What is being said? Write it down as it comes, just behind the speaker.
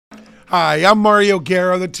Hi, I'm Mario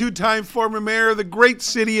Guerra, the two-time former mayor of the great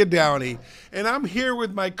city of Downey. And I'm here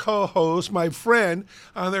with my co-host, my friend,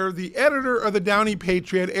 they're the editor of the Downey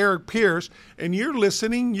Patriot, Eric Pierce. And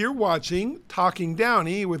you're watching Talking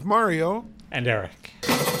Downey with Mario. And Eric.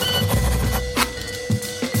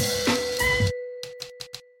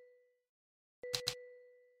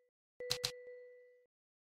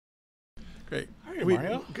 Great. Hey,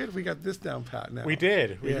 Mario. Good. We got this down pat now. We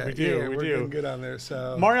did. We do. We're doing good on there.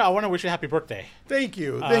 So Mario, I want to wish you a happy birthday. Thank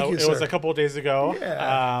you. Thank you, It sir. was a couple of days ago.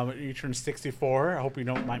 Yeah. You turned 64. I hope you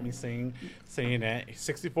don't mind me saying it.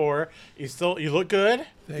 64. You look good.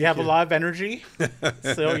 You have a lot of energy.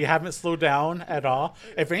 So you haven't slowed down at all.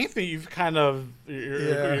 If anything,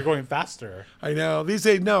 you're going faster. I know. These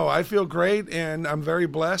days, no, I feel great and I'm very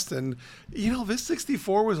blessed. And, this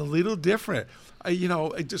 64 was a little different.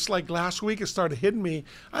 Just like last week, it started hitting me.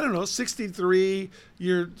 I don't know, 63,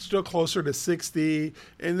 you're still closer to 60.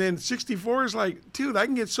 And then 64 is like, dude, I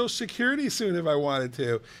can get Social Security soon if I wanted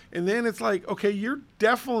to. And then it's like, okay, you're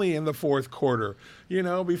definitely in the fourth quarter.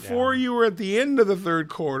 Before you were at the end of the third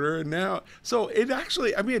quarter. And now, so it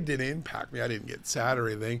actually, it didn't impact me. I didn't get sad or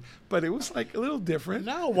anything, but it was like a little different.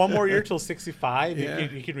 No, one more year till 65. Yeah.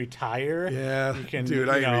 You can retire. Yeah. You can, dude,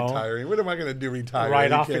 I ain't retiring. What am I going to do retire?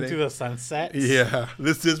 Right off into the sunset. Yeah,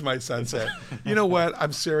 this is my sunset. You know what?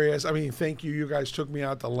 I'm serious. Thank you. You guys took me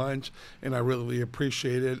out to lunch, and I really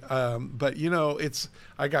appreciate it. But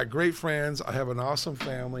I got great friends. I have an awesome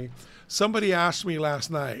family. Somebody asked me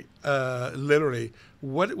last night, literally,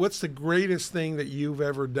 what's the greatest thing that you've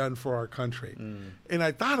ever done for our country? And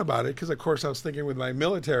I thought about it because, of course, I was thinking with my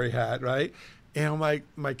military hat, right? And I'm like,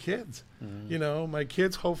 my kids. My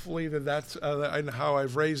kids, hopefully that's how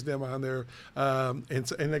I've raised them on there. And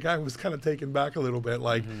the guy was kind of taken back a little bit,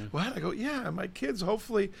 like, what? I go, yeah, my kids,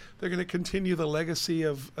 hopefully they're going to continue the legacy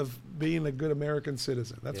of being a good American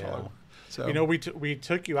citizen. That's all I want. So, we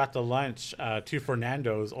took you out to lunch to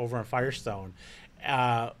Fernando's over in Firestone.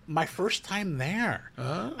 My first time there.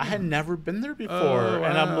 I had never been there before,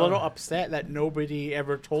 and I'm a little upset that nobody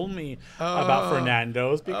ever told me about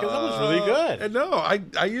Fernando's because it was really good. No,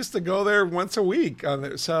 I used to go there once a week on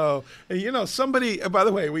there. So, somebody. By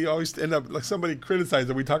the way, we always end up like somebody criticized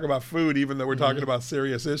that we talk about food, even though we're talking about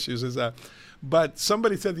serious issues. But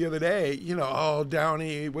somebody said the other day,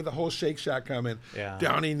 Downey, with the whole Shake Shack coming,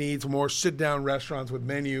 Downey needs more sit-down restaurants with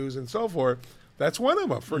menus and so forth. That's one of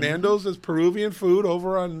them. Fernando's is Peruvian food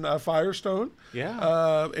over on Firestone.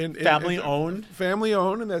 Yeah. Family owned. Family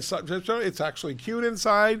owned, and it's actually cute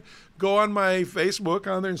inside. Go on my Facebook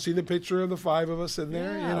on there and see the picture of the five of us in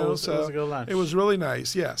there. It was a good lunch. It was really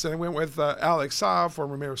nice. Yes, and I went with Alex Saab,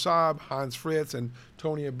 former Mayor Saab, Hans Fritz, and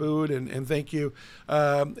Tony Aboud, and thank you.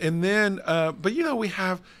 But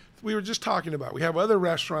we were just talking about, we have other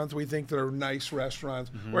restaurants we think that are nice restaurants,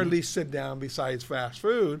 or at least sit down besides fast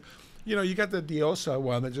food. You got the Diosa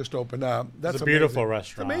one that just opened up. That's a beautiful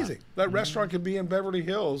restaurant. It's amazing. That restaurant could be in Beverly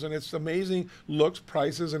Hills, and it's amazing looks,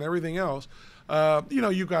 prices, and everything else.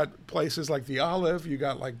 You got places like the Olive. You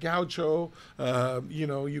got like Gaucho.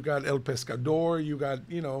 You got El Pescador. You got,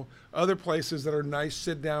 other places that are nice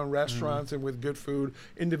sit-down restaurants and with good food,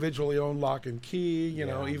 individually owned Lock and Key,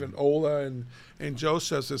 even Ola and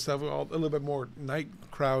Joseph's and stuff, a little bit more night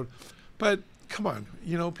crowd. But come on,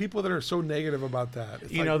 people that are so negative about that.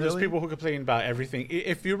 There's people who complain about everything.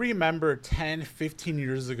 If you remember 10, 15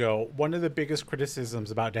 years ago, one of the biggest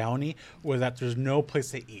criticisms about Downey was that there's no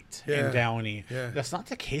place to eat in Downey. Yeah. That's not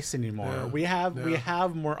the case anymore. Yeah. We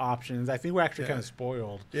have more options. I think we're actually kind of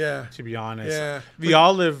spoiled, to be honest. Yeah. The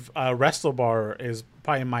Olive Resto Bar is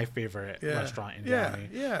probably my favorite restaurant in Downey.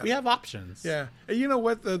 Yeah. We have options. Yeah. And you know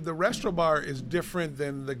what? The Resto Bar is different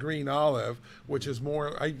than the Green Olive, which is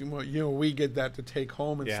more, we get that to take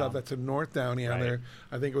home and stuff. That's in North Downey on there.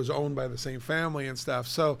 I think it was owned by the same family and stuff.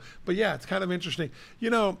 So, but yeah, it's kind of interesting.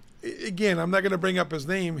 Again, I'm not going to bring up his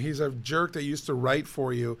name. He's a jerk that used to write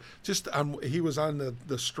for you. He was on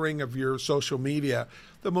the string of your social media.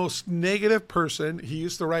 The most negative person. He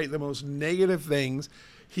used to write the most negative things.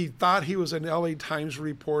 He thought he was an LA Times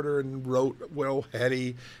reporter and wrote well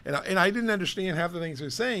heady. And I didn't understand half the things he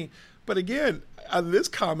was saying. But again, on this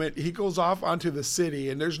comment, he goes off onto the city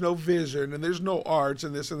and there's no vision and there's no arts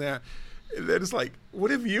and this and that. And then it's like, what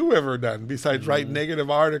have you ever done besides write negative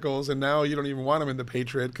articles? And now you don't even want him in the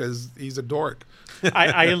Patriot because he's a dork.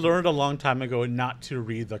 I learned a long time ago not to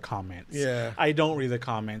read the comments. Yeah, I don't read the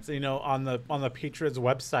comments. On the Patriots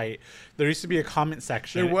website, there used to be a comment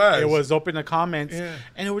section. It was open to comments,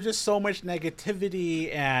 and it was just so much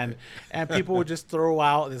negativity, and people would just throw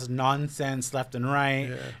out this nonsense left and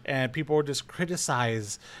right, and people would just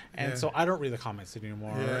criticize. And so I don't read the comments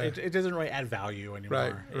anymore. Yeah. It doesn't really add value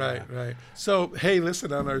anymore. Right. So, hey,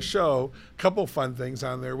 listen, on our show, a couple fun things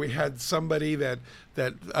on there. We had somebody that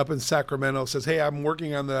up in Sacramento says, hey, I'm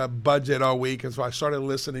working on the budget all week. And so I started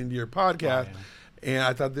listening to your podcast. And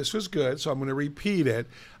I thought this was good, so I'm going to repeat it.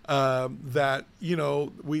 That,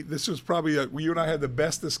 this was probably, you and I had the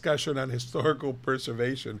best discussion on historical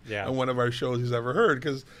preservation on one of our shows he's ever heard,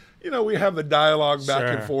 because, we have the dialogue back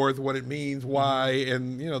and forth, what it means, why,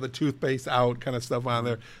 and, the toothpaste out kind of stuff on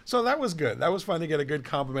there. So that was good. That was fun to get a good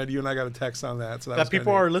compliment. You and I got a text on that. So that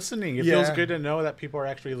people are listening. It feels good to know that people are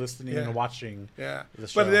actually listening and watching the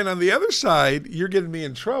show. But then on the other side, you're getting me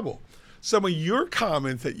in trouble. Some of your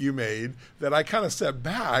comments that you made that I kind of set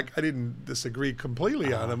back, I didn't disagree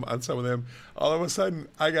completely on them, on some of them. All of a sudden,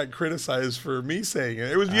 I got criticized for me saying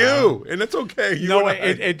it. It was you, and it's okay.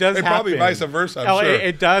 It does happen. Probably vice versa, I'm sure.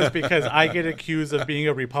 It does, because I get accused of being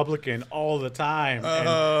a Republican all the time, and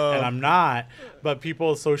I'm not. But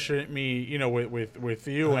people associate me, with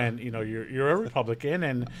you, and you're a Republican,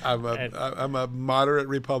 and I'm a moderate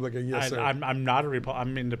Republican. Yes, sir. I'm not a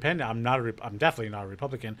I'm independent. I'm definitely not a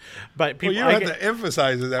Republican. But people, you don't have to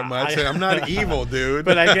emphasize it that much. I'm not evil, dude.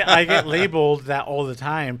 But I get labeled that all the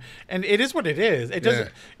time, and it is what it is.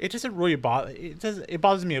 It doesn't really bother. It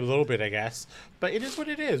bothers me a little bit, I guess. But it is what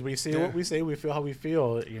it is. We say what we say. We feel how we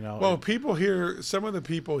feel. Well, people here, some of the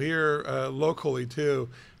people here locally too,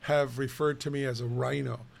 have referred to me as a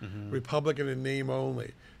rhino, Republican in name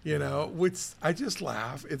only, which I just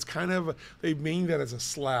laugh. It's kind of, they mean that as a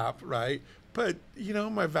slap, right? But,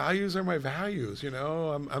 my values are my values,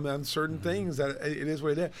 I'm on certain things that it is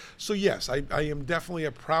what it is. So yes, I am definitely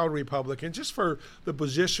a proud Republican just for the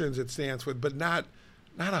positions it stands with, but not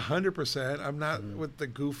 100%. I'm not with the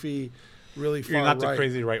goofy, really far right. You're not the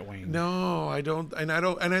crazy right wing. No, I don't, and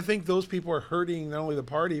I think those people are hurting not only the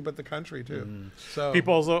party but the country too. So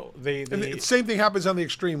people also and the same thing happens on the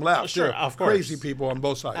extreme left. Sure, of course, crazy people on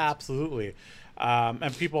both sides. Absolutely,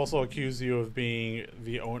 and people also accuse you of being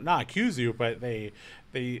not accuse you, but they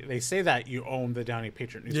say that you own the Downey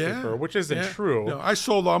Patriot newspaper, which isn't true. No, I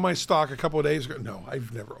sold all my stock a couple of days ago. No,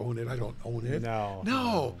 I've never owned it. I don't own it. No.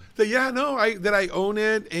 I own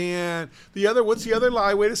it. And what's the other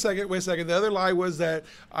lie? Wait a second. The other lie was that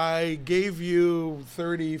I gave you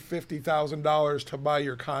 $50,000 to buy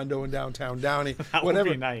your condo in downtown Downey. That would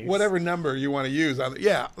be nice. Whatever number you want to use.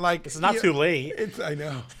 It's not too late. I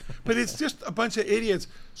know, but it's just a bunch of idiots.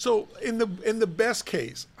 So in the best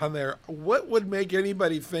case on there, what would make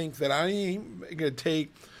anybody think that I ain't going to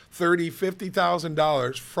take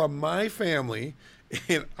 $50,000 from my family?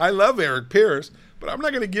 And I love Eric Pierce, but I'm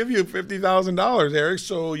not going to give you $50,000, Eric,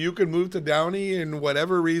 so you can move to Downey and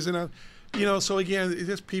whatever reason. So again, it's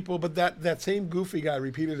just people. But that same goofy guy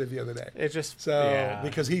repeated it the other day.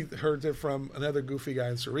 Because he heard it from another goofy guy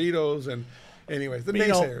in Cerritos and. Anyways, the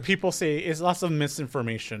naysayers. People say it's lots of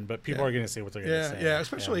misinformation, but people are going to say what they're going to say. Yeah,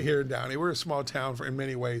 especially here in Downey. We're a small town in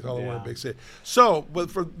many ways, although we're a big city. So,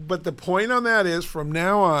 but the point on that is, from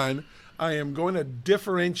now on, I am going to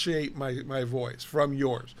differentiate my voice from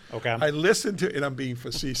yours. Okay. I listened to, and I'm being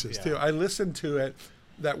facetious too. I listened to it,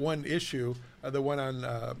 that one issue, the one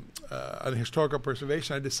on historical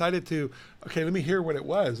preservation. I decided to, let me hear what it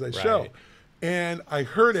was. That show, and I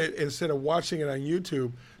heard it instead of watching it on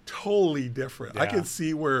YouTube. Totally different. I can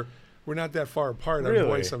see where we're not that far apart on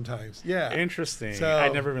voice sometimes. Yeah. Interesting. So, I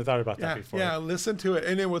never even thought about that before. Yeah, listen to it.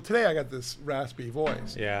 And then today I got this raspy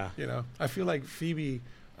voice. Yeah. I feel like Phoebe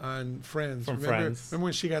on Friends. Remember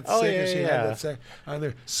when she got sick and she had that say on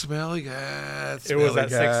there, smelly gut. It was that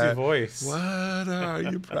sexy voice. What are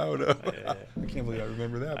you proud of? I can't believe I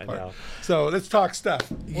remember that part. Know. So let's talk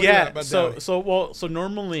stuff. So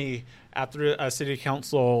normally after a city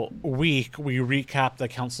council week, we recap the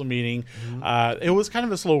council meeting. It was kind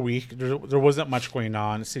of a slow week. There wasn't much going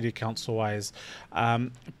on city council wise.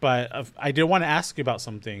 But I did want to ask you about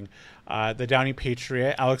something. The Downey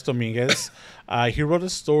Patriot, Alex Dominguez, he wrote a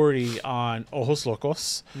story on Ojos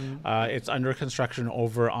Locos. It's under construction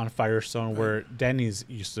over on Firestone where Denny's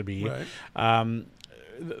used to be. Right.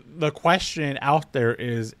 The question out there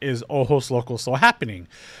is Ojos Locos still happening?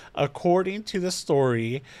 According to the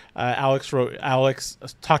story, Alex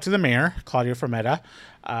talked to the mayor, Claudia Fermetta.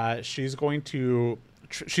 She's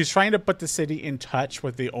trying to put the city in touch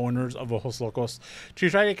with the owners of Ojos Locos to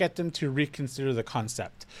try to get them to reconsider the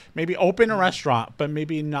concept. Maybe open a restaurant, but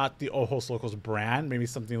maybe not the Ojos Locos brand, maybe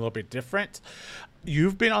something a little bit different.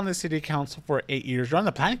 You've been on the city council for 8 years. You're on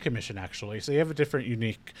the planning commission, actually, so you have a different,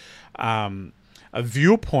 unique a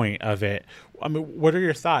viewpoint of it. I mean, what are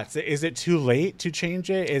your thoughts? Is it too late to change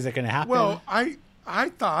it? Is it going to happen? Well, I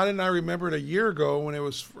thought, and I remembered a year ago when it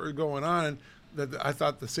was going on, that I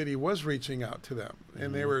thought the city was reaching out to them,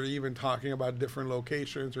 and they were even talking about different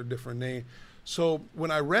locations or different names. So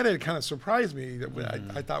when I read it, it kind of surprised me that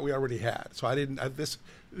I thought we already had. So I didn't.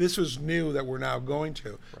 This was new that we're now going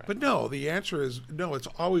to. Right. But no, the answer is no. It's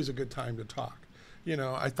always a good time to talk.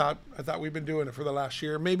 I thought we've been doing it for the last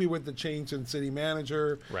year. Maybe with the change in city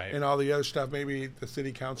manager and all the other stuff, maybe the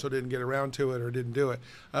city council didn't get around to it or didn't do it.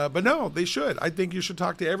 But no, they should. I think you should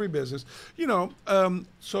talk to every business.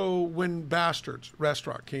 So when Bastards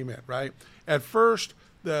Restaurant came in, right? At first,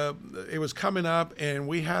 it was coming up, and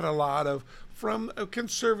we had a lot of from a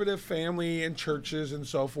conservative family and churches and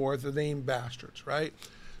so forth, the name Bastards, right?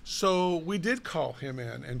 So we did call him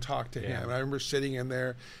in and talk to him. I remember sitting in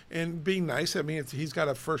there and being nice. I mean, he's got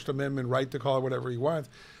a First Amendment right to call it whatever he wants.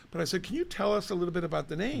 But I said, can you tell us a little bit about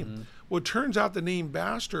the name? Mm-hmm. Well, it turns out the name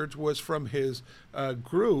Bastards was from his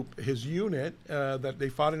group, his unit, that they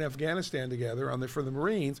fought in Afghanistan together for the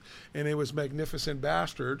Marines, and it was Magnificent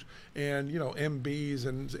Bastards and, MBs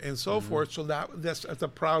and so forth. So that's a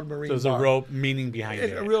proud Marine. So there's a real meaning behind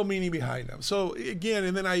it. A real meaning behind them. So again,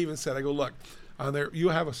 and then I even said, I go, look, on there, you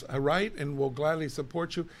have a right, and we'll gladly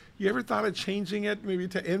support you. You ever thought of changing it maybe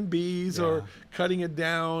to MBs or cutting it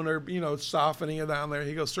down or softening it down there?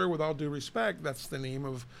 He goes, sir, with all due respect, that's the name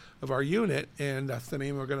of our unit, and that's the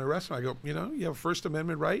name we're going to arrest him. I go, you have a First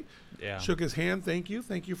Amendment right. Yeah. Shook his hand. Thank you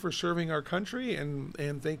for serving our country,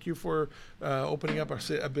 and thank you for opening up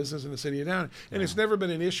a business in the city of Downey. And it's never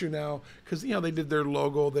been an issue now because they did their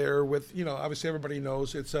logo there with obviously everybody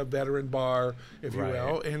knows it's a veteran bar, if you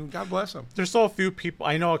will, and God bless them. There's still a few people.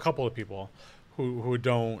 I know a couple of people who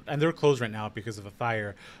don't, and they're closed right now because of a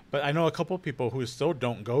fire. But I know a couple of people who still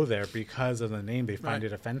don't go there because of the name. They find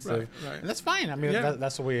it offensive, and that's fine. I mean,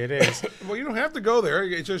 that's the way it is. Well, you don't have to go there.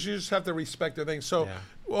 You just have to respect the thing. So,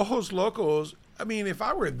 Ojos Locos. I mean, if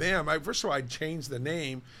I were them, first of all, I'd change the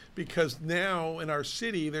name because now in our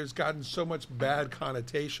city, there's gotten so much bad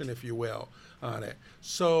connotation, if you will, on it.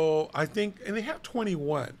 So I think, and they have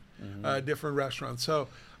 21 different restaurants. So,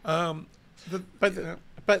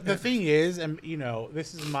 But the thing is, and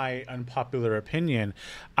this is my unpopular opinion,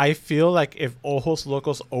 I feel like if Ojos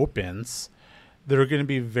Locos opens, they're going to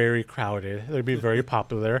be very crowded. They'll be very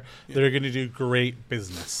popular. They're going to do great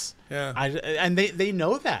business. Yeah, and they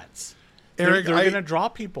know that. Eric, they're going to draw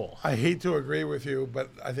people. I hate to agree with you, but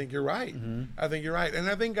I think you're right. Mm-hmm. I think you're right, and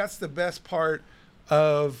I think that's the best part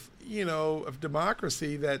of of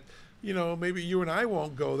democracy. That maybe you and I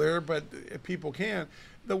won't go there, but people can.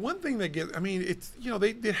 The one thing they get, it's,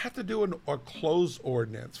 they have to do a clothes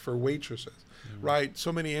ordinance for waitresses, right?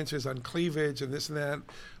 So many inches on cleavage and this and that,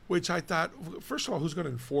 which I thought, first of all, who's going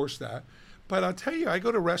to enforce that? But I'll tell you, I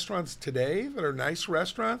go to restaurants today that are nice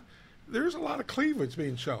restaurants. There's a lot of cleavage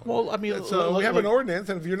being shown. Well, so we have an ordinance,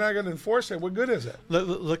 and if you're not going to enforce it, what good is it?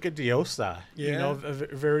 Look at Diosa. Yeah.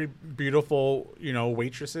 Very beautiful,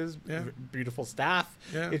 waitresses, beautiful staff.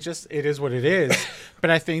 Yeah. It is what it is. But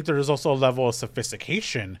I think there is also a level of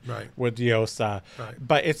sophistication with Diosa. Right.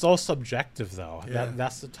 But it's all subjective, though. Yeah.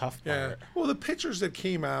 That's the tough part. Yeah. Well, the pictures that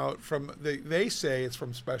came out from, they say it's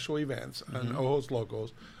from special events on Ojos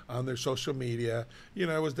Locos. On their social media, it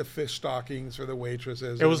was the fish stockings for the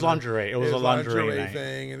waitresses. It was lingerie. It was a lingerie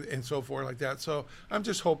thing and so forth like that. So I'm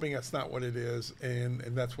just hoping that's not what it is, and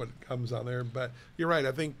that's what comes on there. But you're right.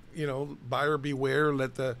 I think buyer beware.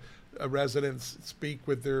 Let the residents speak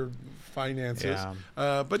with their finances.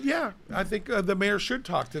 Yeah. But I think the mayor should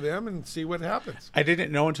talk to them and see what happens. I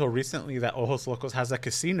didn't know until recently that Ojos Locos has a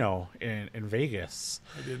casino in Vegas.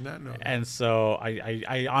 I did not know. And so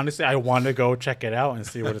I honestly, I want to go check it out and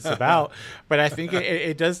see what it's about. But I think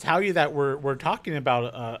it does tell you that we're talking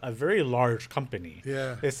about a very large company.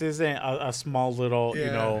 Yeah. This isn't a small little,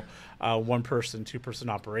 1-person, 2-person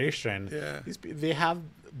operation. Yeah. They have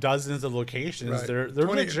dozens of locations. Right. They're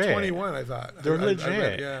legit. 21, I thought. They're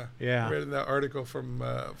legit. I read in that article from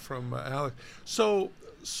Alex. So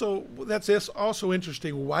that's also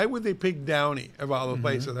interesting. Why would they pick Downey of all the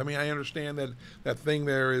places? I mean, I understand that thing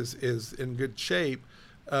there is in good shape.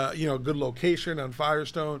 Good location on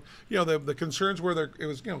Firestone. The concerns were it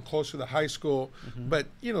was close to the high school, but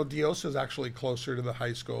Diosa is actually closer to the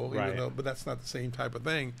high school, but that's not the same type of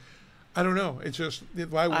thing. I don't know. It's just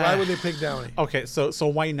why would they pick Downey? Okay, so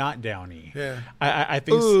why not Downey? Yeah, I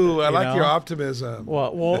think. Ooh, I like your optimism.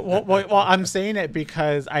 Well, I'm saying it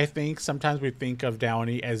because I think sometimes we think of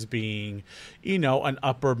Downey as being, an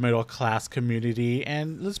upper middle class community,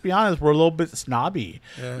 and let's be honest, we're a little bit snobby.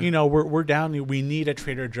 Yeah. We're Downey. We need a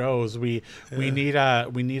Trader Joe's. We need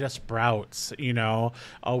a Sprouts. We don't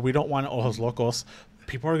want Ojos Locos.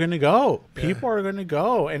 people are going to go. People are going to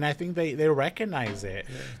go. And I think they recognize it.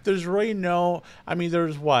 Yeah. There's really no, I mean,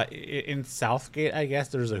 there's what? In Southgate, I guess,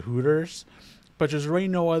 there's a Hooters. But there's really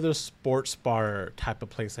no other sports bar type of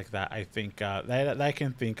place like that, I think, that I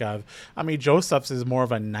can think of. I mean, Joseph's is more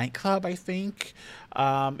of a nightclub, I think.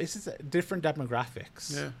 It's just different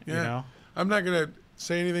demographics. Yeah. You know? I'm not going to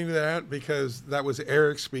say anything to that because that was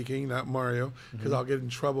Eric speaking, not Mario, because I'll get in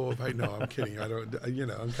trouble if I know. I'm kidding. I don't,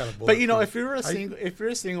 I'm kind of But, if you're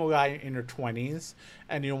a single guy in your 20s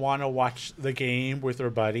and you want to watch the game with your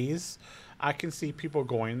buddies, I can see people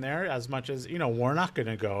going there as much as, we're not going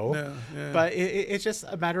to go. Yeah. But it's just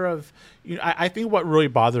a matter of, I think what really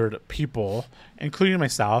bothered people, including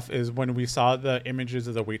myself, is when we saw the images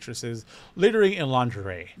of the waitresses literally in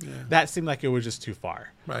lingerie. Yeah. That seemed like it was just too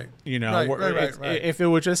far. Right. Right. If it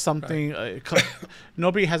was just something,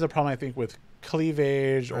 nobody has a problem, I think, with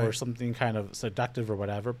cleavage or something kind of seductive or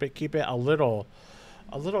whatever, but keep it a little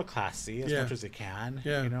classy as much as it can.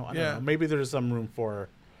 Yeah. I don't know. Maybe there's some room for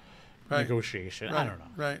negotiation. I don't know.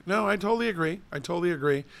 Right. No, I totally agree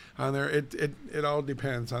on there. It all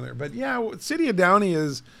depends on there. But City of Downey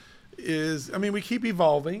is I mean, we keep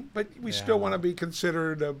evolving, but we still want to be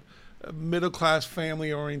considered a middle class,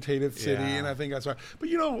 family orientated city, and I think that's right. But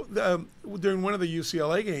during one of the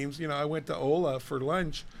UCLA games, I went to Ola for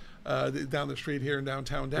lunch down the street here in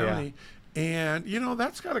downtown Downey. Yeah. And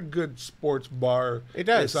that's got a good sports bar. It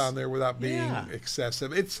does on there without being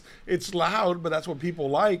excessive. It's loud, but that's what people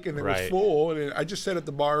like, and it was full. And I just sat at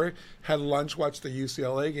the bar, had lunch, watched the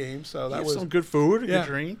UCLA game. So that was some good food, good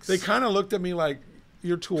drinks. They kind of looked at me like,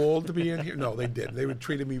 "You're too old to be in here." No, they didn't. They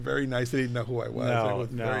treated me very nice. They didn't know who I was. It was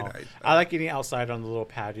very nice. I like eating outside on the little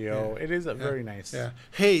patio. It is very nice. Yeah.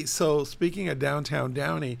 Hey, so speaking of downtown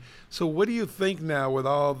Downey, so what do you think now with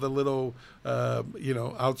all the little,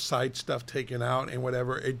 outside stuff taken out and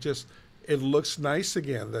whatever? It looks nice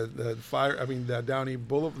again. The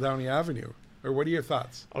Downey Avenue. Or what are your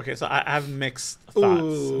thoughts? Okay, so I have mixed thoughts.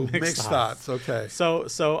 Ooh, mixed thoughts. Okay.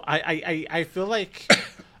 So I feel like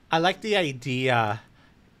I like the idea.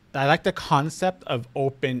 I like the concept of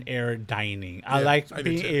open air dining. I like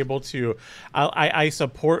being able to. I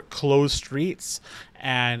support closed streets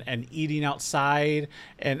and eating outside,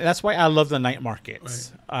 and that's why I love the night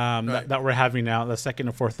markets that we're having now, the second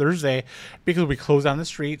and fourth Thursday, because we close down the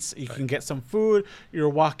streets. You can get some food. You're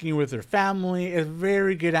walking with your family. It's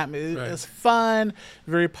very good atmosphere. It's fun,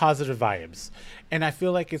 very positive vibes, and I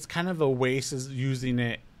feel like it's kind of a waste is using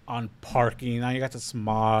it on parking. Now you got the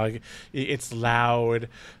smog. It's loud.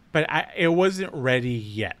 But it wasn't ready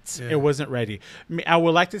yet. Yeah. It wasn't ready. I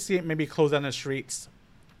would like to see it maybe close down the streets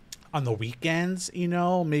on the weekends,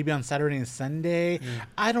 maybe on Saturday and Sunday. Yeah.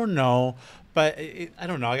 I don't know. But I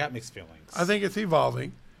don't know. I got mixed feelings. I think it's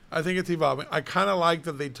evolving. I kind of like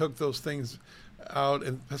that they took those things out,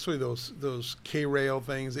 and especially those K-rail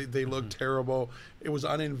things. They look terrible. It was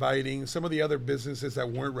uninviting. Some of the other businesses that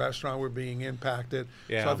weren't restaurant were being impacted.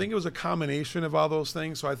 Yeah. So I think it was a combination of all those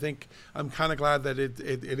things. So I think I'm kind of glad that it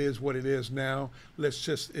is what it is now. Let's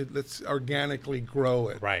organically grow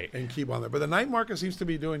it and keep on there. But the night market seems to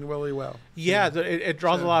be doing really well. Yeah, it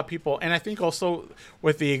draws a lot of people, and I think also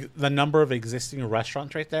with the number of existing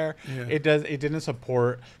restaurants right there, it didn't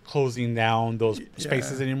support closing down those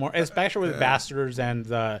spaces anymore, especially with Bastards and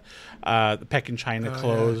the Peck and China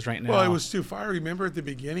closed right now. Well, it was too far. Remember at the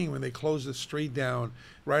beginning when they closed the street down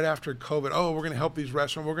right after COVID? Oh, we're going to help these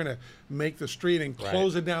restaurants. We're going to make the street and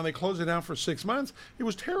close it down. They closed it down for 6 months. It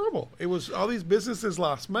was terrible. It was all these businesses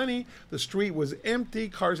lost money. The street was empty.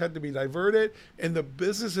 Cars had to be diverted. And the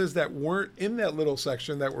businesses that weren't in that little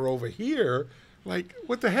section that were over here, like,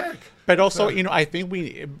 what the heck? But also, I think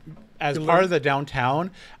we, as part of the downtown,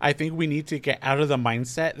 I think we need to get out of the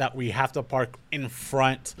mindset that we have to park in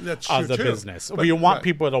front of the business. But, we want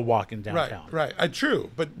people to walk in downtown. Right. True.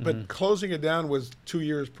 But closing it down was 2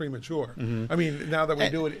 years premature. I mean, now that we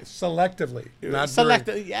do it selectively.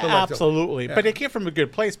 Absolutely. Yeah. But it came from a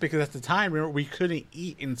good place because at the time, we couldn't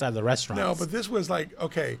eat inside the restaurants. No, but this was like,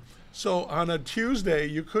 okay, so on a Tuesday,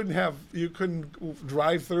 you couldn't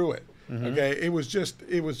drive through it. Okay, it was just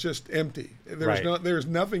empty. There was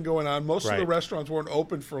nothing going on. Most of the restaurants weren't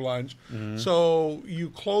open for lunch, so you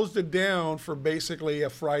closed it down for basically a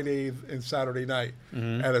Friday and Saturday night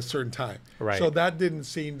at a certain time. Right. So that didn't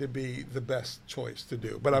seem to be the best choice to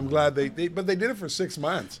do. But I'm glad they did it for 6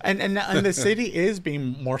 months. And the city is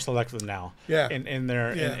being more selective now. Yeah. In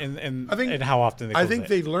how often they close I think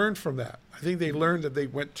they learned from that. I think they learned that they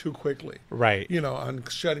went too quickly. Right. On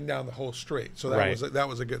shutting down the whole street. So that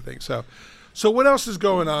was a good thing. So what else is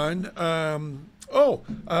going on?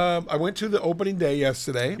 I went to the opening day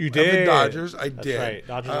yesterday. You did? Of the Dodgers. I That's did. right.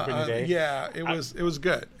 Dodgers opening day. Yeah, it was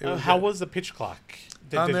good. How was the pitch clock?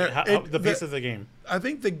 The pace of the game? I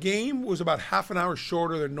think the game was about half an hour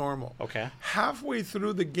shorter than normal. Okay. Halfway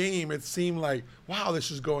through the game, it seemed like, wow,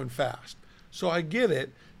 this is going fast. So I get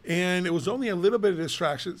it, and it was only a little bit of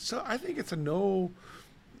distraction. So I think it's a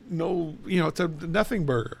it's a nothing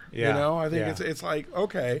burger. Yeah. I think it's like,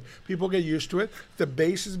 okay, people get used to it. The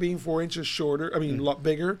base is being 4 inches shorter. I mean, a lot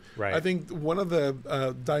bigger. Right. I think one of the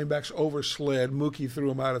Diamondbacks overslid. Mookie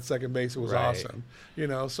threw him out at second base. It was awesome.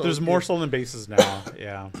 So there's more stolen bases now.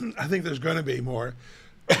 Yeah. I think there's going to be more.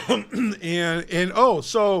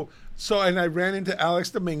 So I ran into Alex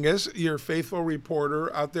Dominguez, your faithful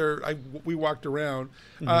reporter out there. We walked around.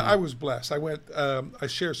 I was blessed. I went. I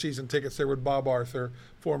share season tickets there with Bob Arthur,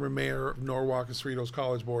 former mayor of Norwalk and Cerritos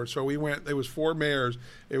College Board. So we went. It was 4 mayors.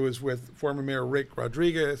 It was with former Mayor Rick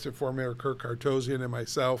Rodriguez and former Mayor Kirk Kartosian and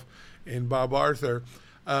myself and Bob Arthur.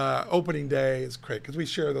 Opening day is great because we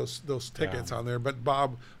share those tickets on there. But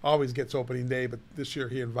Bob always gets opening day. But this year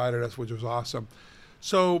he invited us, which was awesome.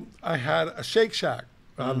 So I had a Shake Shack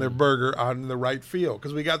on their burger on the right field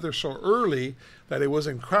because we got there so early that it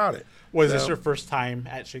wasn't crowded. Was this your first time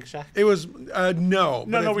at Shake Shack? It was no.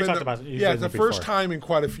 No, we talked about it. Yeah, it's the first time in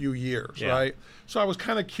quite a few years, right? So I was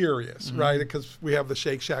kind of curious, right? Because we have the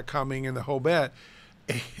Shake Shack coming and the whole bit.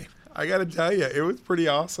 I got to tell you, it was pretty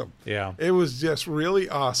awesome. Yeah. It was just really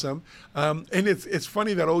awesome. And it's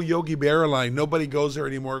funny that old Yogi Berra line, nobody goes there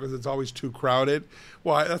anymore because it's always too crowded.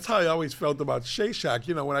 Well, that's how I always felt about Shake Shack.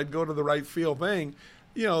 When I'd go to the right field thing,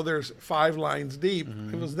 there's 5 lines deep.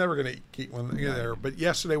 It was never going to keep one there. But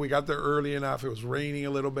yesterday we got there early enough. It was raining a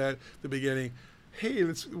little bit at the beginning. Hey,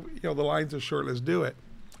 the lines are short. Let's do it.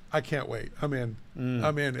 I can't wait. I'm in.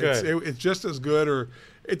 I'm in. It's just as good, or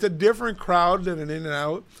it's a different crowd than an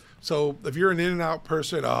In-N-Out. So if you're an In-N-Out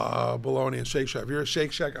person, bologna and Shake Shack. If you're a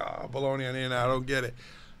Shake Shack, bologna and In-N-Out. I don't get it.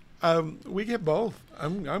 We get both.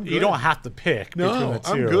 I'm good. You don't have to pick. No, between the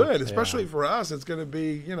two. I'm good. Especially for us, it's going to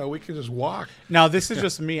be, we can just walk. Now, this is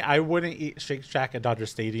just me. I wouldn't eat Shake Shack at Dodger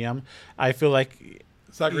Stadium. I feel like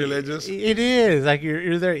sacrilegious. It is. Like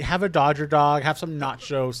you're there. Have a Dodger dog. Have some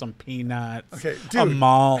nachos, some peanuts. Okay, a dude.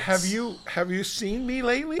 malt. Have you seen me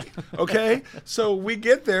lately? Okay, so we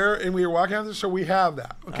get there and we were walking out there, so we have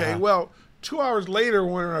that. Okay, well. 2 hours later,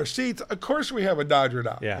 when we're in our seats, of course we have a Dodger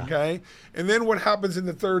dog. Yeah. Okay, and then what happens in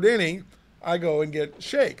the 3rd inning? I go and get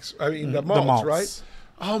shakes. I mean the malts, right?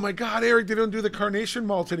 Oh my God, Eric, they don't do the carnation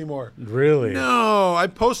malt anymore. Really? No, I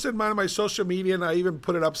posted mine on my social media and I even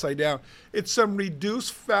put it upside down. It's some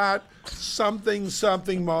reduced fat something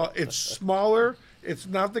malt. It's smaller. It's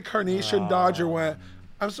not the carnation Dodger one.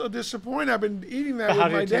 I'm so disappointed. I've been eating that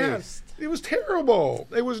with my dad. Taste? It was terrible.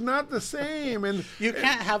 It was not the same. And you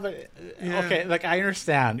can't have it. Okay, like I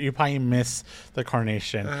understand you probably miss the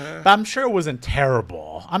carnation, but I'm sure it wasn't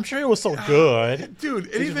terrible. I'm sure it was so good.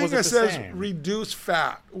 Dude, anything that says reduce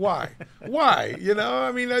fat, why? Why?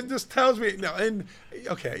 I mean, that just tells me no. And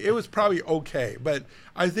okay, it was probably okay, but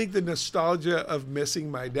I think the nostalgia of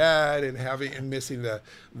missing my dad and missing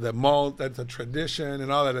the malt, that's a tradition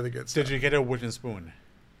and all that other good stuff. Did you get a wooden spoon?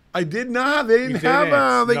 I did not. They didn't have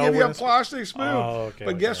them. They give you a plastic spoon. Oh, okay,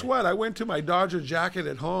 but guess what? I went to my Dodger jacket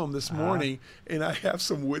at home this morning, and I have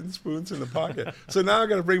some wooden spoons in the pocket. So now I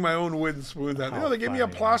got to bring my own wooden spoons out. They gave me a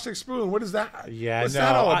plastic spoon. What is that? Yeah, what's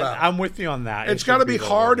that all about? I'm with you on that. It's got to be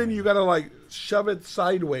hard, and you got to shove it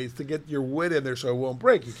sideways to get your wood in there so it won't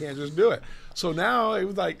break. You can't just do it. So now it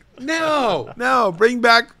was like, no, bring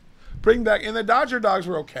back. And the Dodger dogs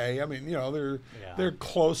were okay. I mean, they're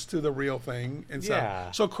close to the real thing, and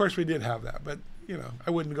so of course we did have that. But I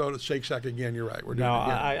wouldn't go to Shake Shack again. You're right. We're doing it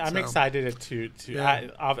again. I'm excited to. Yeah.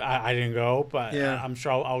 I didn't go, but I'm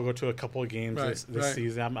sure I'll go to a couple of games this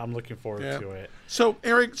season. I'm looking forward to it. So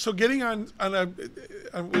Eric, getting on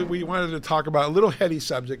we wanted to talk about a little heady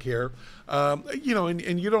subject here, and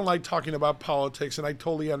you don't like talking about politics, and I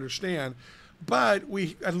totally understand. But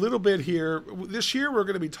a little bit here. This year we're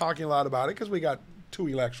going to be talking a lot about it because we got 2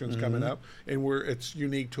 elections coming up, and it's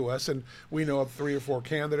unique to us, and we know of 3 or 4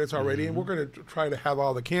 candidates already, and we're going to try to have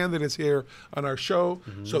all the candidates here on our show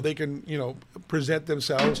so they can present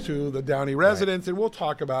themselves to the Downey residents, and we'll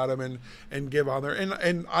talk about them and give on there.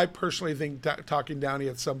 And I personally think Talking Downey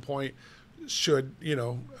at some point should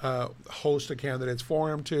host a candidates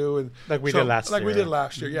forum too, and like we did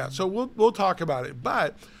last year. Yeah. So we'll talk about it,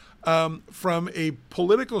 but. From a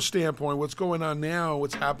political standpoint, what's going on now,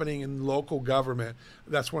 what's happening in local government,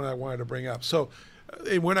 that's what I wanted to bring up. So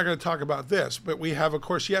we're not going to talk about this, but we have, of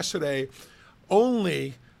course, yesterday,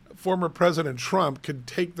 only former President Trump could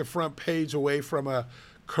take the front page away from a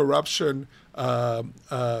corruption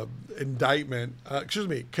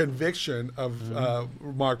conviction of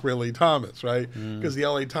Mark Ridley Thomas, right? Because the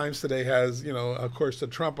LA Times today has, of course, the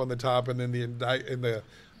Trump on the top, and then the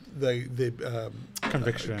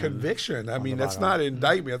conviction. I mean, that's not an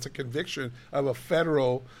indictment; that's a conviction of a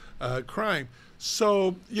federal crime.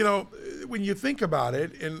 So, when you think about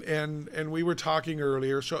it, and we were talking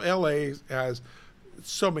earlier, so LA has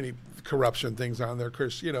so many corruption things on there. Of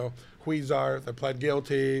course, Huizar that pled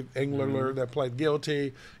guilty, Engler that pled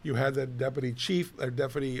guilty. You had the deputy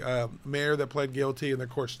mayor that pled guilty, and of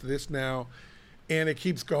course this now, and it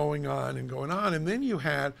keeps going on and going on. And then you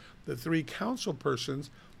had the 3 council persons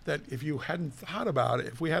that, if you hadn't thought about it,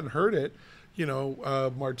 if we hadn't heard it,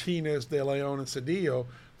 Martinez, De Leon, and Cedillo,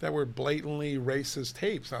 that were blatantly racist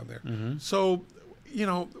tapes on there. So,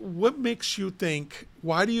 what makes you think?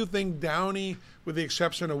 Why do you think Downey, with the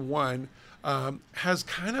exception of one, has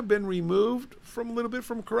kind of been removed from a little bit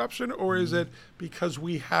from corruption, or is it because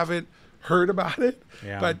we haven't heard about it?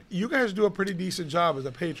 Yeah. But you guys do a pretty decent job as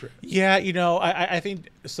a patriot. Yeah, I think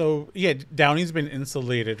so. Yeah, Downey's been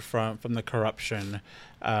insulated from the corruption,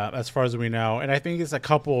 as far as we know, and I think it's a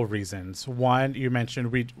couple of reasons. One, you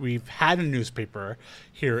mentioned we've had a newspaper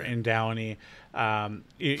here in Downey,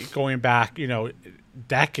 going back,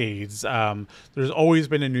 decades. There's always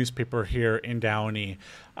been a newspaper here in Downey,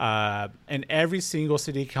 and every single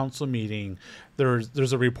city council meeting,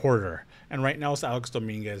 there's a reporter. And right now it's Alex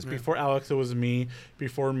Dominguez. Right. Before Alex, it was me.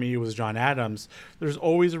 Before me, it was John Adams. There's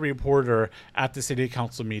always a reporter at the city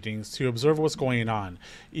council meetings to observe what's going on.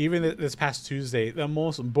 Even this past Tuesday, the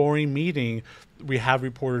most boring meeting, we have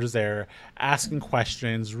reporters there asking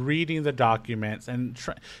questions, reading the documents, and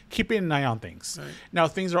keeping an eye on things. Right. Now,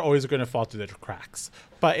 things are always going to fall through the cracks,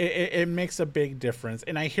 but it makes a big difference.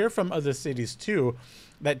 And I hear from other cities, too,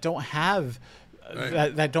 that don't have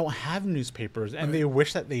that don't have newspapers, and they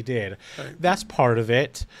wish that they did. That's part of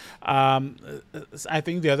it. I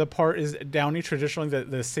think the other part is Downey, traditionally,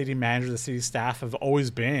 the city manager, the city staff have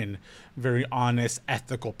always been very honest,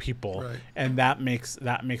 ethical people, and that makes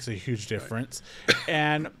a huge difference.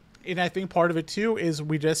 And I think part of it too is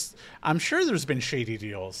I'm sure there's been shady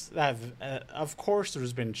deals. Of course,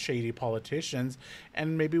 there's been shady politicians,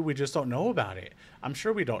 and maybe we just don't know about it. I'm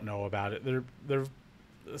sure we don't know about it. They're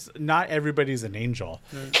not everybody's an angel,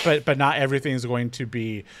 but not everything is going to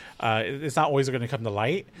be. It's not always going to come to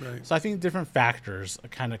light. Right. So I think different factors are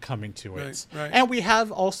kind of come into it, and we have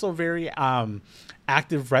also very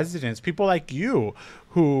active residents, people like you,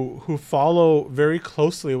 who follow very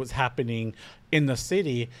closely what's happening in the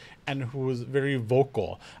city, and who was very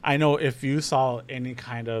vocal. I know if you saw any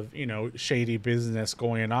kind of, shady business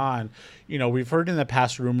going on, we've heard in the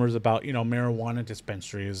past rumors about, marijuana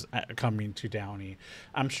dispensaries coming to Downey.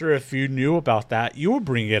 I'm sure if you knew about that, you would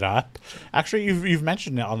bring it up. Actually, you've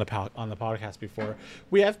mentioned it on the podcast before.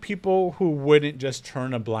 We have people who wouldn't just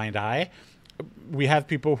turn a blind eye. We have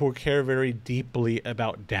people who care very deeply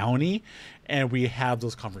about Downey, and we have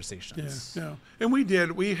those conversations. Yeah. And we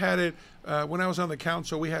did. We had it when I was on the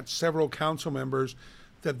council. We had several council members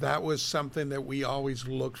that was something that we always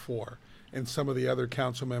looked for in some of the other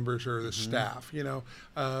council members or the staff.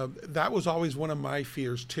 That was always one of my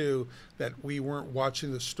fears too, that we weren't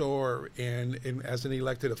watching the store, and as an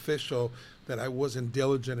elected official, that I wasn't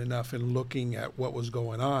diligent enough in looking at what was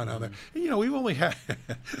going on there. And, we've only had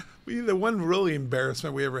the one really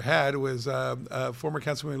embarrassment we ever had was former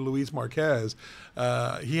Councilman Luis Marquez.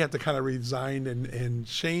 He had to kind of resign in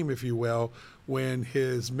shame, if you will, when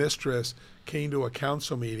his mistress came to a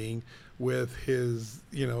council meeting with his,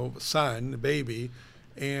 son, baby,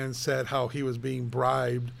 and said how he was being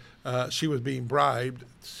bribed. She was being bribed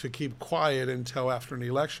to keep quiet until after an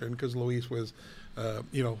election, because Luis was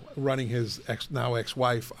running his now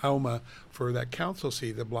ex-wife Alma for that council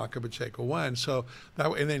seat that Blanca Pacheco won. So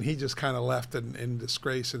and then he just kind of left in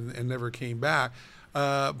disgrace and never came back.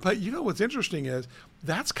 But what's interesting is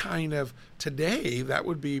that's kind of today that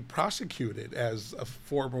would be prosecuted as a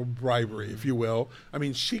form of bribery, if you will. I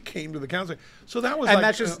mean, she came to the council, so that was. And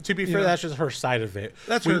that's just to be fair, that's just her side of it.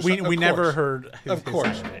 That's we never heard. His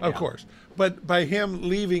side of course. But by him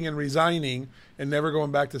leaving and resigning and never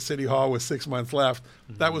going back to City Hall with 6 months left,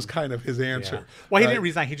 that was kind of his answer. Yeah. Well, he didn't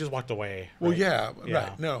resign; he just walked away. Right? Well,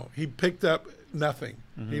 right. No, he picked up nothing.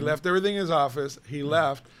 He left everything in his office. He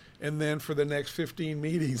left. And then for the next 15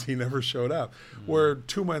 meetings, he never showed up. Where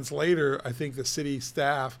 2 months later, I think the city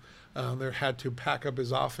staff there had to pack up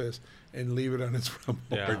his office and leave it on its front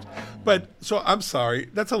porch. Yeah. But so I'm sorry,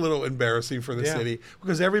 that's a little embarrassing for the city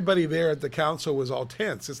because everybody there at the council was all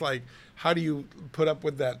tense. It's like, how do you put up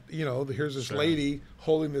with that? You know, here's this lady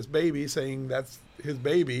holding this baby saying that's his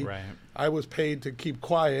baby. Right. I was paid to keep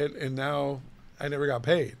quiet, and now I never got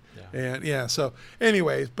paid. Yeah. And so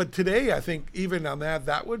anyways, but today I think even on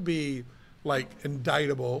that would be like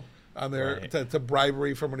indictable on there to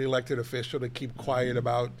bribery from an elected official to keep quiet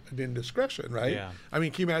about an indiscretion, right? Yeah. I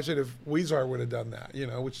mean, can you imagine if Weezer would have done that,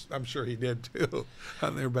 which I'm sure he did too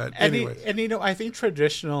on there. But and anyways. I think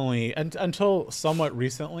traditionally, until somewhat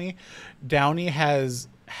recently, Downey has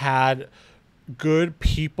had good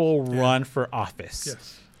people run for office.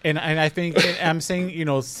 Yes. And I think I'm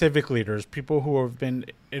saying, civic leaders, people who have been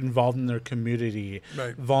involved in their community,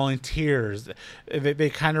 volunteers,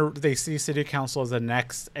 they see city council as the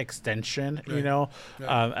next extension,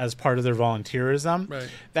 as part of their volunteerism. Right.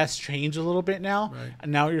 That's changed a little bit now. Right.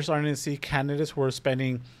 And now you're starting to see candidates who are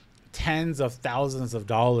spending tens of thousands of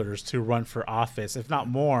dollars to run for office, if not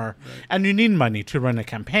more. Right. And you need money to run a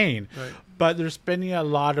campaign. Right. But they're spending a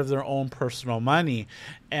lot of their own personal money.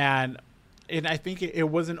 And I think it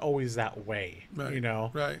wasn't always that way,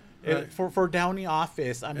 Right. For Downey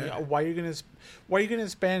office, I mean, why are you gonna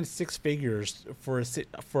spend six figures for a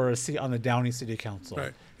seat on the Downey City Council?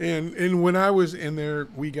 Right. And when I was in there,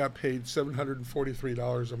 we got paid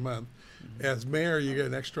 $743 a month. Mm-hmm. As mayor, you get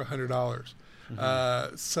an extra $100.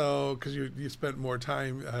 Mm-hmm. So because you spent more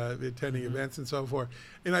time attending events and so forth.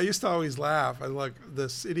 And I used to always laugh. I like the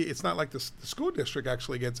city. It's not like the school district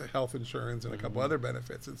actually gets a health insurance and a couple other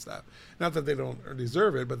benefits and stuff. Not that they don't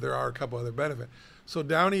deserve it, but there are a couple other benefits. So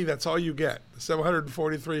Downey, that's all you get,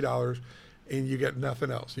 $743, and you get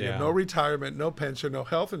nothing else. You get no retirement, no pension, no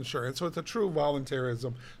health insurance. So it's a true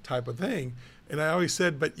volunteerism type of thing. And I always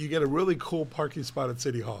said, but you get a really cool parking spot at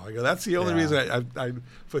City Hall. I go, that's the only reason I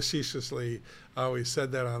facetiously always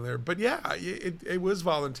said that on there. But it was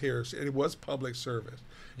volunteers and it was public service.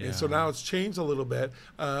 Yeah. And so now it's changed a little bit.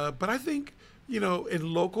 But I think,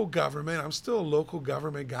 in local government, I'm still a local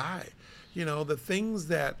government guy. The things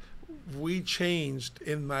that we changed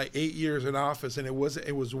in my 8 years in office, and it was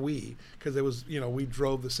we, because it was, we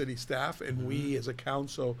drove the city staff, and we as a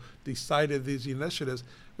council decided these initiatives.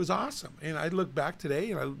 It was awesome. And I look back today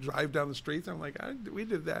and I drive down the streets, I'm like, we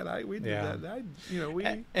did that. We did that.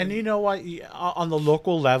 And you know what? On the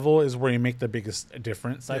local level is where you make the biggest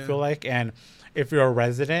difference, I feel like. And if you're a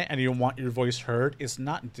resident and you want your voice heard, it's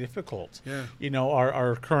not difficult. Yeah.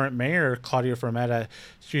 Our current mayor, Claudia Fermetta,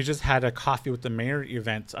 she just had a coffee with the mayor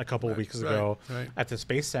event a couple of weeks ago at the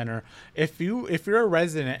Space Center. If you're a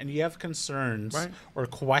resident and you have concerns or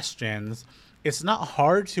questions, it's not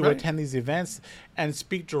hard to attend these events and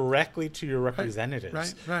speak directly to your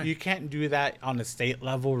representatives. Right. You can't do that on a state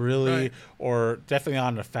level, really, or definitely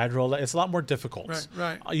on a federal level. It's a lot more difficult.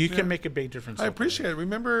 Right. You can make a big difference. I appreciate it.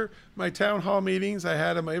 Remember my town hall meetings? I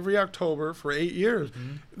had them every October for 8 years.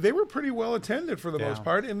 Mm-hmm. They were pretty well attended for the most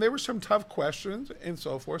part, and there were some tough questions and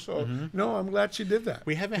so forth. So, I'm glad she did that.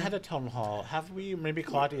 We haven't had a town hall. Have we? Maybe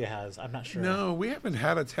Claudia has. I'm not sure. No, we haven't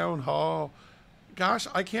had a town hall. Gosh,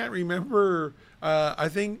 I can't remember. I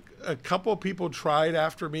think a couple of people tried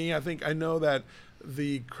after me. I know that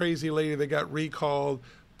the crazy lady that got recalled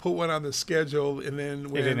put one on the schedule, and then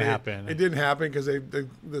when it didn't happen. It didn't happen because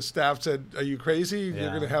the staff said, "Are you crazy? You're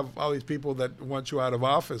going to have all these people that want you out of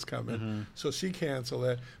office coming." Mm-hmm. So she canceled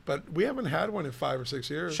it. But we haven't had one in 5 or 6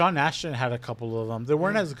 years. Sean Ashton had a couple of them. They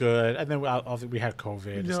weren't as good, and then we had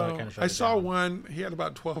COVID. No, so I kind of I saw one. He had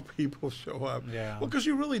about 12 people show up. Yeah. Well, because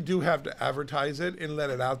you really do have to advertise it and let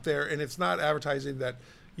it out there, and it's not advertising that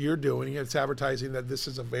you're doing, it's advertising that this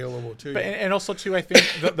is available to you. And also, too, I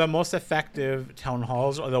think the most effective town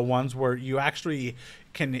halls are the ones where you actually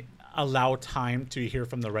can allow time to hear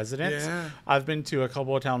from the residents. Yeah. I've been to a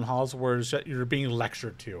couple of town halls where you're being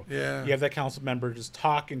lectured to. Yeah. You have that council member just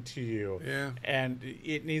talking to you. Yeah. And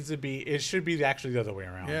it should be actually the other way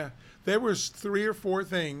around. Yeah. There was 3 or 4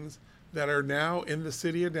 things that are now in the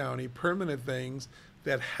city of Downey, permanent things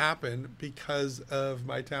that happened because of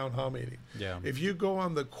my town hall meeting. Yeah. If you go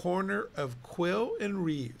on the corner of Quill and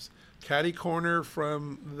Reeves, catty corner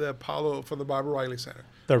from the Barbara Riley Center.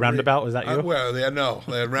 The roundabout, was that you?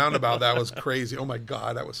 The roundabout, that was crazy. Oh my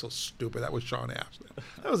God, that was so stupid. That was Sean Ashton.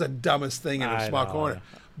 That was the dumbest thing in a small corner.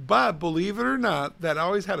 But believe it or not, that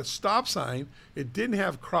always had a stop sign. It didn't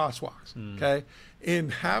have crosswalks, okay? In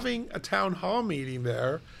having a town hall meeting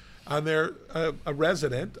there, on there, a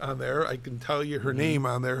resident on there, I can tell you her name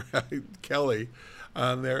on there, Kelly.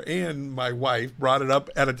 on there. And my wife brought it up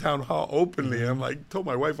at a town hall openly. I'm like, told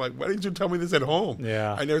my wife, like, why didn't you tell me this at home?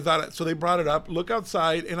 Yeah. I never thought it. So they brought it up, look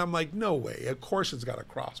outside, and I'm like, no way. Of course it's got a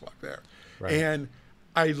crosswalk there. Right. And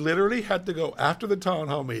I literally had to go after the town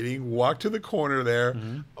hall meeting, walk to the corner there.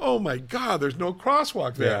 Oh my God, there's no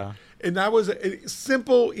crosswalk there. Yeah. And that was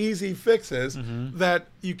simple, easy fixes that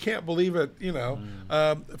you can't believe it.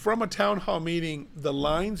 From a town hall meeting, the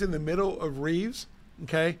lines in the middle of Reeves,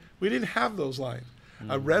 okay, we didn't have those lines.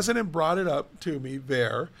 A resident brought it up to me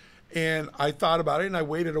there, and I thought about it, and I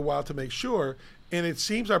waited a while to make sure. And it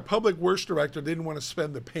seems our public works director didn't want to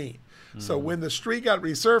spend the paint. So when the street got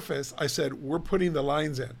resurfaced, I said, we're putting the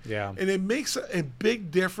lines in. Yeah. And it makes a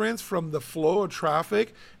big difference from the flow of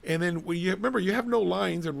traffic. And then when you remember, you have no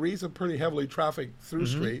lines, and Reeves is pretty heavily trafficked through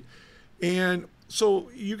street. And so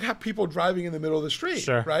you have people driving in the middle of the street,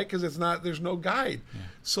 right? Because there's no guide. Yeah.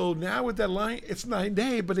 So now with that line, it's 9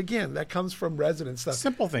 day. But again, that comes from resident stuff.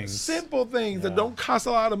 Simple things that don't cost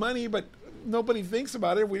a lot of money, but nobody thinks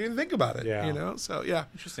about it. We didn't think about it, So, yeah.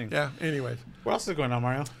 Interesting. Yeah, anyways. What else is going on,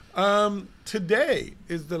 Mario? Today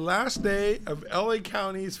is the last day of LA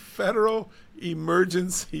County's federal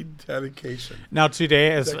emergency dedication. Now,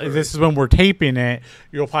 today, this is when we're taping it,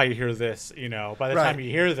 you'll probably hear this, by the time you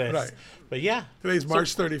hear this. Right. But yeah. Today's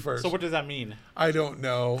March 31st. So what does that mean? I don't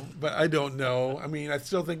know. I mean, I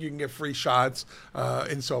still think you can get free shots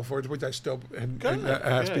and so forth, which I still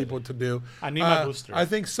ask people to do. I need my booster. I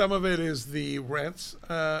think some of it is the rents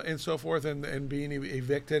and so forth and being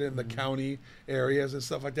evicted in the county areas and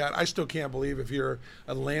stuff like that. I still can't believe if you're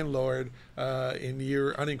a landlord in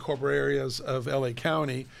your unincorporated areas of LA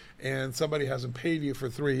County and somebody hasn't paid you for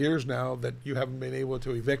 3 years now that you haven't been able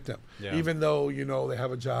to evict them, even though they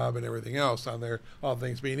have a job and everything else on there, all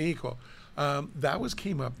things being equal. That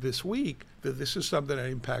came up this week. That this is something that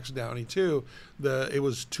impacts Downey too. It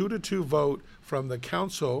was 2-2 vote from the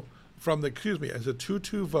council, as a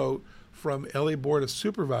 2-2 vote from LA Board of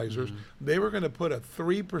Supervisors. They were going to put a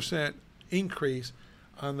 3% increase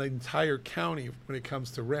on the entire county when it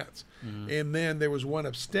comes to rents. And then there was one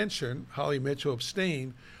abstention. Holly Mitchell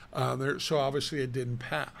abstained. So obviously it didn't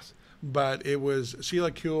pass. But it was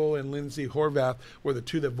Sheila Kuehl and Lindsay Horvath were the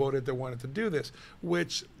two that voted that wanted to do this,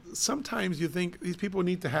 which sometimes you think these people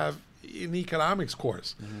need to have an economics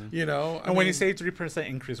course, And when you say 3%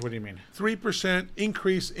 increase, what do you mean? 3%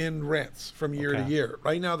 increase in rents from year to year.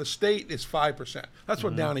 Right now, the state is 5%. That's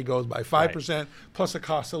what Downey goes by, 5% plus the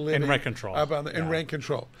cost of living. And rent control. And rent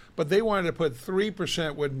control. But they wanted to put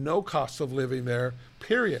 3% with no cost of living there,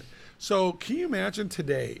 period. So can you imagine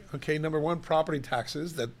today, okay, number one, property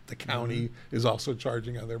taxes that the county is also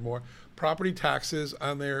charging on there more. Property taxes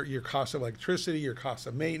on there, your cost of electricity, your cost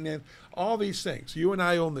of maintenance, all these things. You and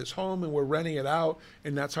I own this home and we're renting it out,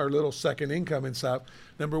 and that's our little second income and stuff.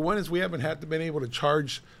 Number one is we haven't been able to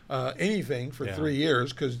charge anything for 3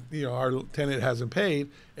 years because our tenant hasn't paid,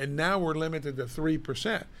 and now we're limited to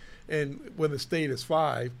 3%. And when the state is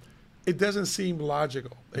 5%, it doesn't seem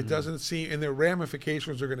logical. It doesn't seem, and the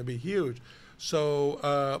ramifications are going to be huge.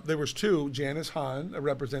 So there was two. Janice Hahn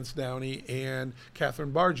represents Downey, and Catherine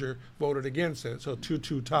Barger voted against it. So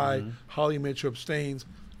 2-2 tie. Holly Mitchell abstains.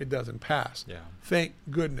 It doesn't pass. Yeah. Thank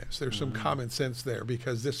goodness. There's some common sense there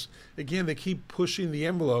because this, again, they keep pushing the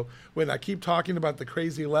envelope. When I keep talking about the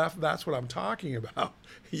crazy left, that's what I'm talking about.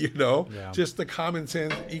 Just the common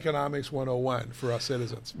sense economics 101 for us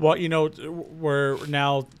citizens. Well, we're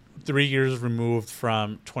now 3 years removed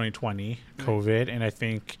from 2020 COVID, and I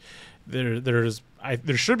think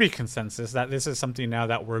there should be consensus that this is something now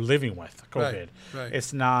that we're living with COVID. Right.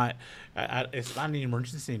 It's not an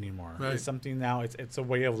emergency anymore. Right. It's something now. It's a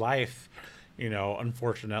way of life,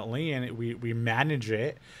 unfortunately, and we manage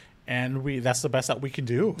it, and that's the best that we can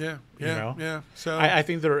do. Yeah. So I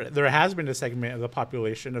think there has been a segment of the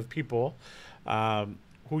population of people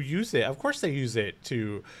who use it. Of course, they use it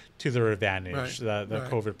to their advantage. The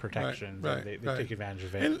COVID protection, they take advantage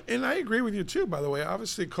of it. And I agree with you too. By the way,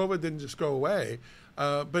 obviously, COVID didn't just go away.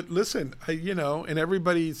 But listen, and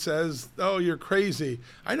everybody says, "Oh, you're crazy."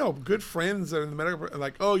 I know good friends that are in the medical,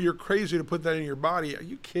 like, "Oh, you're crazy to put that in your body." Are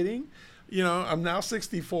you kidding? I'm now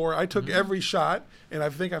 64. I took every shot, and I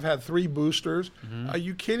think I've had 3 boosters. Are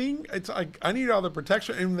you kidding? It's like I need all the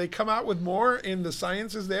protection, and when they come out with more, and the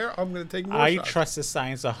science is there, I'm going to take more shots. I trust the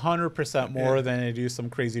science 100% more than I do some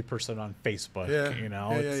crazy person on Facebook.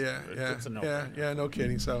 It's a no. Yeah, no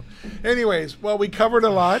kidding. So, anyways, well, we covered a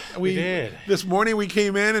lot. We did. This morning we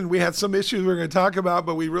came in, and we had some issues we were going to talk about,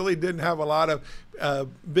 but we really didn't have a lot of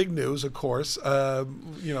big news, of course,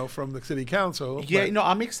 from the city council. Yeah,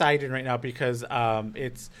 I'm excited right now because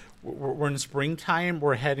we're in springtime.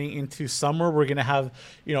 We're heading into summer. We're gonna have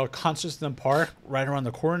concerts in the park right around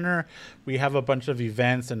the corner. We have a bunch of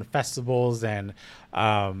events and festivals, and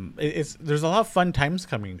there's a lot of fun times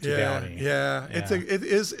coming to Downey. Yeah, it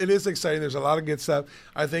is exciting. There's a lot of good stuff.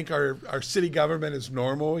 I think our city government is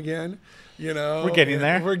normal again. We're getting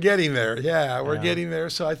there. We're getting there. Yeah, we're getting there.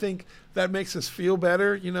 So I think that makes us feel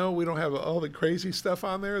better. We don't have all the crazy stuff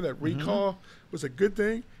on there. That recall was a good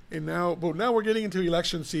thing. And now we're getting into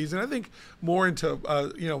election season. I think more into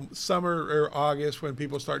summer or August when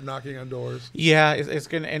people start knocking on doors. Yeah, it's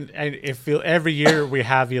gonna, and I feel every year we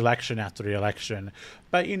have election after election,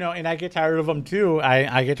 but and I get tired of them too.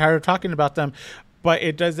 I get tired of talking about them. But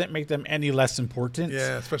it doesn't make them any less important.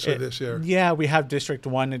 Yeah, especially this year. Yeah, we have District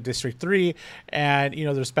 1 and District 3, and,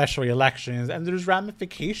 there's special elections, and there's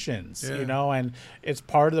ramifications, and it's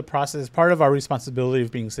part of the process, part of our responsibility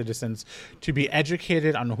of being citizens to be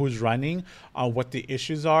educated on who's running, on what the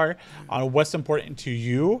issues are, on what's important to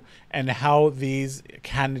you, and how these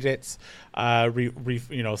candidates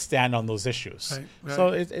stand on those issues. Right.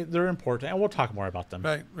 So they're important, and we'll talk more about them.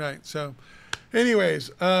 Right. So... anyways,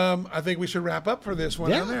 I think we should wrap up for this one.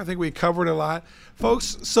 Yeah. I think we covered a lot.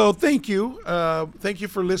 Folks, so thank you. Thank you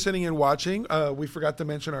for listening and watching. We forgot to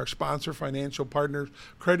mention our sponsor, Financial Partners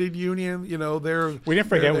Credit Union. We didn't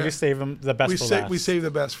forget. We just saved them the best for last. We saved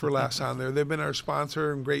the best for last on there. They've been our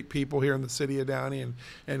sponsor and great people here in the city of Downey,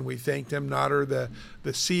 and we thank them. Nader, the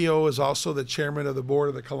CEO, is also the chairman of the board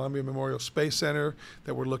of the Columbia Memorial Space Center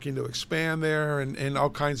that we're looking to expand there, and all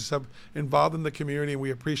kinds of stuff involved in the community. And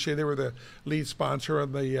we appreciate they were the lead sponsor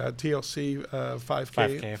of the TLC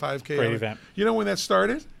 5K Great event. You know when that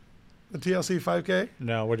started? The TLC 5K?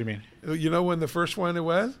 No, what do you mean? You know when the first one it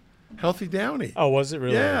was? Healthy Downey. Oh, was it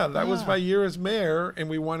really? Yeah, that was my year as mayor, and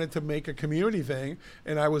we wanted to make a community thing,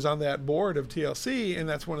 and I was on that board of TLC, and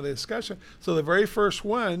that's one of the discussions. So the very first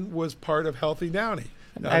one was part of Healthy Downey.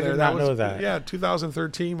 I did not know that. Yeah,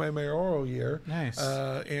 2013, my mayoral year. Nice.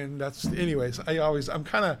 And that's, anyways. I'm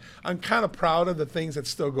kind of proud of the things that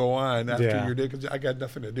still go on after your day, because I got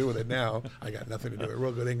nothing to do with it now. I got nothing to do with it.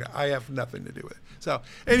 Real good English. I have nothing to do with it. So,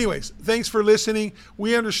 anyways, thanks for listening.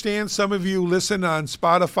 We understand some of you listen on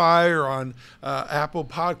Spotify or on Apple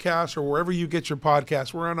Podcasts or wherever you get your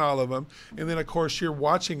podcasts. We're on all of them. And then, of course, you're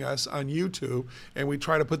watching us on YouTube, and we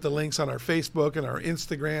try to put the links on our Facebook and our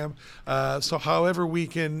Instagram. So, however we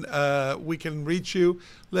can reach you.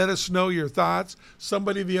 Let us know your thoughts.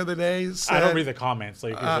 Somebody the other day said... I don't read the comments, so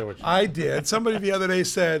you can say what you I did. Somebody the other day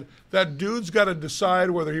said, that dude's got to decide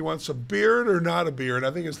whether he wants a beard or not a beard.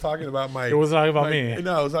 I think it's talking about It was talking about me.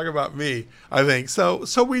 No, it was talking about me, I think. So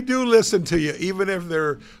we do listen to you, even if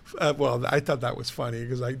they're... I thought that was funny,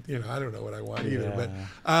 because I don't know what I want either.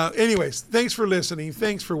 But anyways, thanks for listening.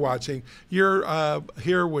 Thanks for watching. You're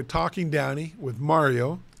here with Talking Downey with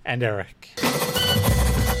Mario. And Eric.